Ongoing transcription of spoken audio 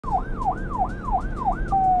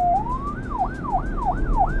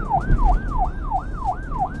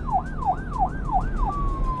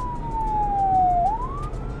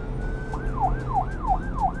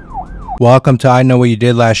Welcome to I Know What You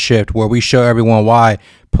Did Last Shift, where we show everyone why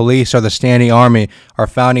police are the standing army our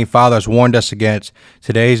founding fathers warned us against.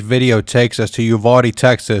 Today's video takes us to Uvalde,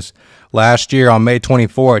 Texas. Last year on May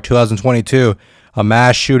 24, 2022, a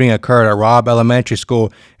mass shooting occurred at Robb Elementary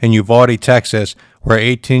School in Uvalde, Texas, where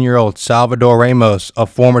 18-year-old Salvador Ramos, a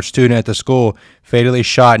former student at the school, fatally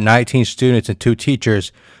shot 19 students and 2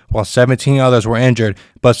 teachers, while 17 others were injured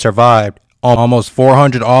but survived. Almost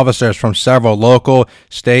 400 officers from several local,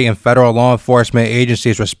 state, and federal law enforcement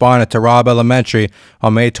agencies responded to Robb Elementary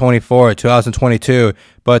on May 24, 2022,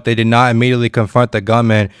 but they did not immediately confront the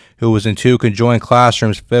gunman, who was in 2 conjoined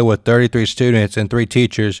classrooms filled with 33 students and 3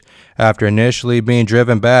 teachers. After initially being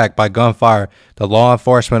driven back by gunfire, the law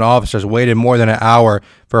enforcement officers waited more than an hour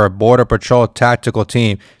for a Border Patrol tactical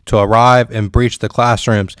team to arrive and breach the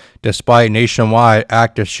classrooms, despite nationwide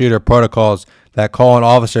active shooter protocols that call on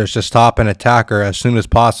officers to stop an attacker as soon as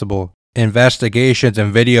possible. Investigations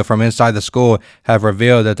and video from inside the school have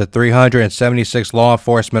revealed that the 376 law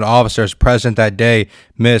enforcement officers present that day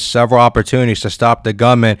missed several opportunities to stop the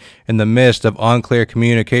gunman in the midst of unclear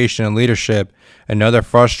communication and leadership. Another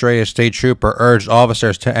frustrated state trooper urged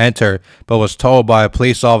officers to enter, but was told by a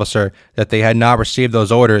police officer that they had not received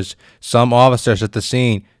those orders. Some officers at the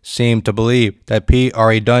scene seemed to believe that Pete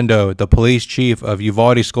Arredondo, the police chief of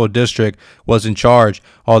Uvalde School District, was in charge,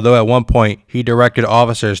 although at one point he directed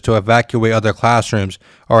officers to evacuate other classrooms.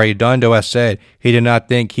 Arredondo has said he did not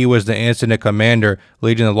think he was the incident commander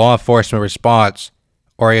leading the law enforcement response.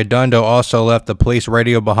 Arredondo also left the police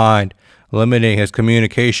radio behind, limiting his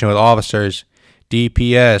communication with officers.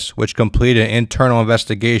 DPS, which completed an internal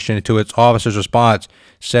investigation into its officers' response,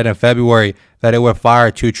 said in February that it would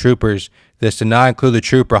fire 2 troopers. This did not include the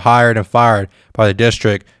trooper hired and fired by the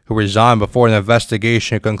district, who resigned before the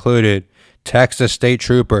investigation concluded. Texas State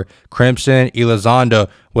Trooper Crimson Elizondo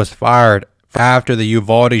was fired after the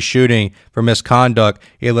Uvalde shooting for misconduct.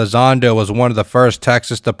 Elizondo was one of the first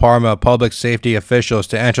Texas Department of Public Safety officials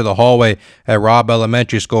to enter the hallway at Robb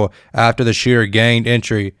Elementary School after the shooter gained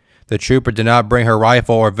entry. The trooper did not bring her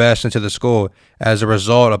rifle or vest into the school. As a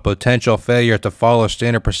result of potential failure to follow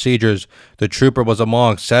standard procedures, the trooper was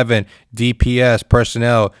among 7 DPS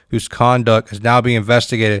personnel whose conduct is now being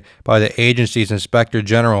investigated by the agency's Inspector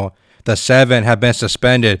General. The 7 have been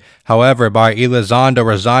suspended. However, by Elizondo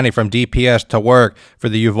resigning from DPS to work for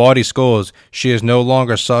the Uvalde schools, she is no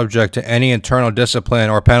longer subject to any internal discipline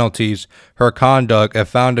or penalties. Her conduct, if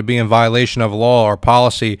found to be in violation of law or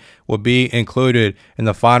policy, will be included in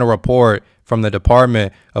the final report from the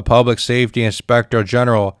Department of Public Safety Inspector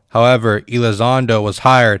General. However, Elizondo was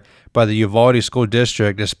hired by the Uvalde School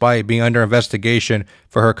District despite being under investigation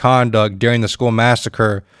for her conduct during the school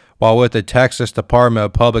massacre. While with the Texas Department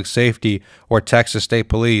of Public Safety or Texas State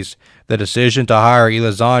Police, the decision to hire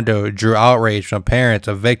Elizondo drew outrage from parents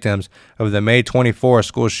of victims of the May 24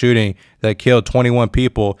 school shooting that killed 21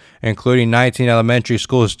 people, including 19 elementary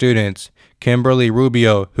school students. Kimberly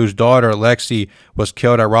Rubio, whose daughter Lexi was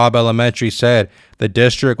killed at Robb Elementary, said the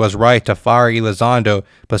district was right to fire Elizondo,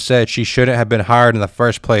 but said she shouldn't have been hired in the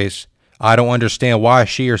first place. "I don't understand why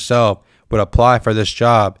she herself would apply for this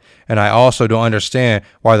job, and I also don't understand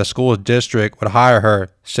why the school district would hire her,"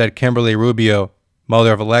 said Kimberly Rubio,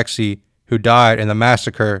 mother of Alexi, who died in the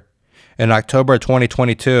massacre. In October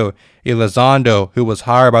 2022, Elizondo, who was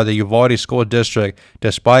hired by the Uvalde School District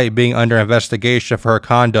despite being under investigation for her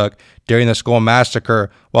conduct during the school massacre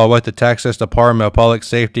while with the Texas Department of Public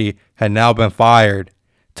Safety, had now been fired.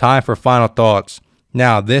 Time for final thoughts.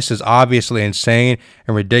 Now, this is obviously insane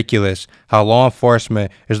and ridiculous, how law enforcement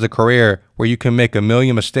is the career where you can make a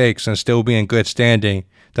million mistakes and still be in good standing.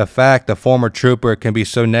 The fact the former trooper can be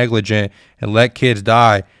so negligent and let kids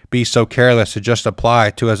die, be so careless to just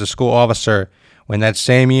apply to as a school officer, when that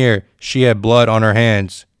same year she had blood on her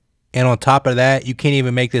hands. And on top of that, you can't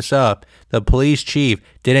even make this up. The police chief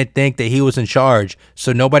didn't think that he was in charge,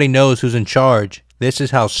 so nobody knows who's in charge. This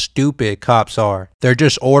is how stupid cops are. They're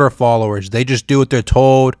just order followers. They just do what they're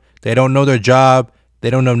told. They don't know their job.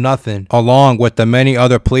 They don't know nothing. Along with the many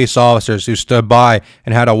other police officers who stood by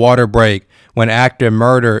and had a water break when active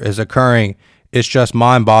murder is occurring, it's just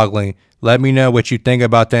mind-boggling. Let me know what you think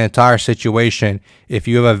about the entire situation. If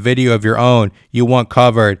you have a video of your own you want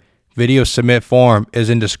covered, video submit form is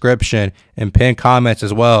in description and pinned comments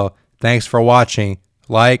as well. Thanks for watching.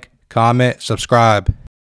 Like, comment, subscribe.